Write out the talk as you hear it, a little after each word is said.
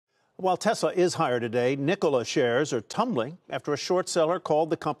While Tesla is higher today, Nikola shares are tumbling after a short seller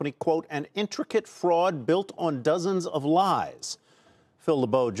called the company, quote, an intricate fraud built on dozens of lies. Phil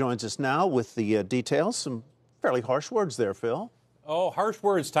LeBeau joins us now with the details. Some fairly harsh words there, Phil. Oh, harsh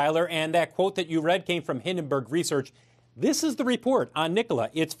words, Tyler. And that quote that you read came from Hindenburg Research. This is the report on Nikola.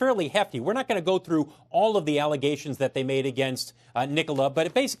 It's fairly hefty. We're not going to go through all of the allegations that they made against Nikola, but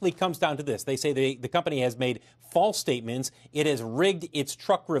it basically comes down to this. They say the company has made false statements, it has rigged its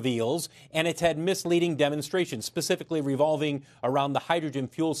truck reveals, and it's had misleading demonstrations, specifically revolving around the hydrogen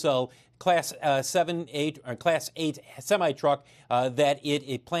fuel cell Class 8 semi-truck that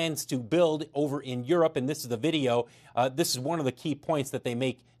it plans to build over in Europe. And this is the video. This is one of the key points that they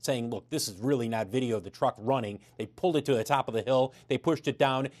make, saying, look, this is really not video of the truck running. They pulled it to the top of the hill. They pushed it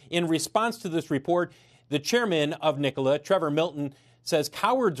down. In response to this report, the chairman of Nikola, Trevor Milton, says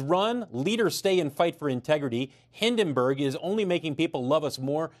cowards run, leaders stay and fight for integrity. Hindenburg is only making people love us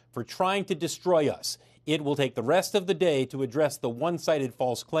more for trying to destroy us. It will take the rest of the day to address the one-sided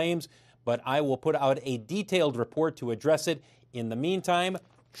false claims, but I will put out a detailed report to address it. In the meantime,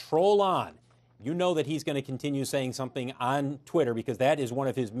 troll on. You know that he's going to continue saying something on Twitter because that is one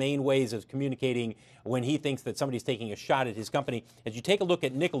of his main ways of communicating when he thinks that somebody's taking a shot at his company. As you take a look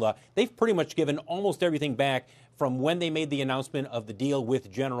at Nikola, they've pretty much given almost everything back from when they made the announcement of the deal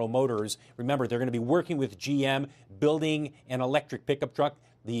with General Motors. Remember, they're going to be working with GM, building an electric pickup truck,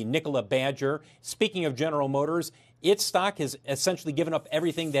 the Nikola Badger. Speaking of General Motors, its stock has essentially given up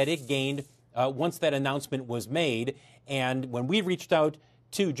everything that it gained once that announcement was made. And when we reached out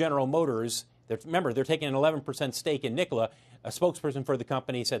to General Motors, remember, they're taking an 11% stake in Nikola. A spokesperson for the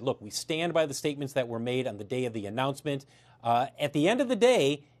company said, look, we stand by the statements that were made on the day of the announcement. At the end of the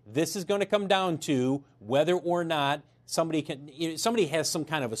day, this is going to come down to whether or not somebody has some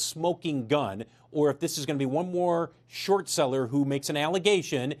kind of a smoking gun, or if this is going to be one more short seller who makes an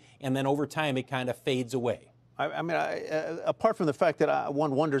allegation, and then over time it kind of fades away. I mean, apart from the fact that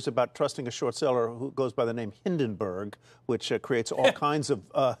one wonders about trusting a short seller who goes by the name Hindenburg, which creates all kinds of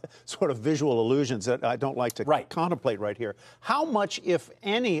sort of visual illusions that I don't like to contemplate right here. How much, if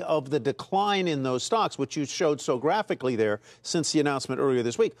any, of the decline in those stocks, which you showed so graphically there since the announcement earlier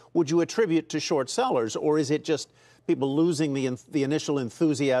this week, would you attribute to short sellers, or is it just people losing the initial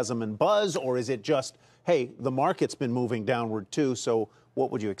enthusiasm and buzz, or is it just, hey, the market's been moving downward too, so what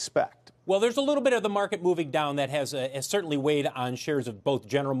would you expect? Well, there's a little bit of the market moving down that has certainly weighed on shares of both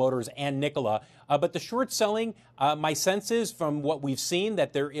General Motors and Nikola. But the short selling, my sense is from what we've seen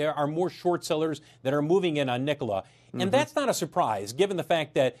that there are more short sellers that are moving in on Nikola. And that's not a surprise, given the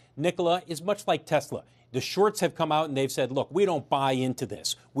fact that Nikola is much like Tesla. The shorts have come out and they've said, look, we don't buy into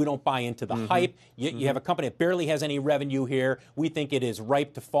this. We don't buy into the hype. You have a company that barely has any revenue here. We think it is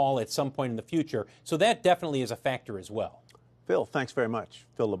ripe to fall at some point in the future. So that definitely is a factor as well. Phil, thanks very much.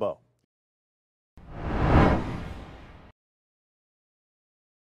 Phil LeBeau.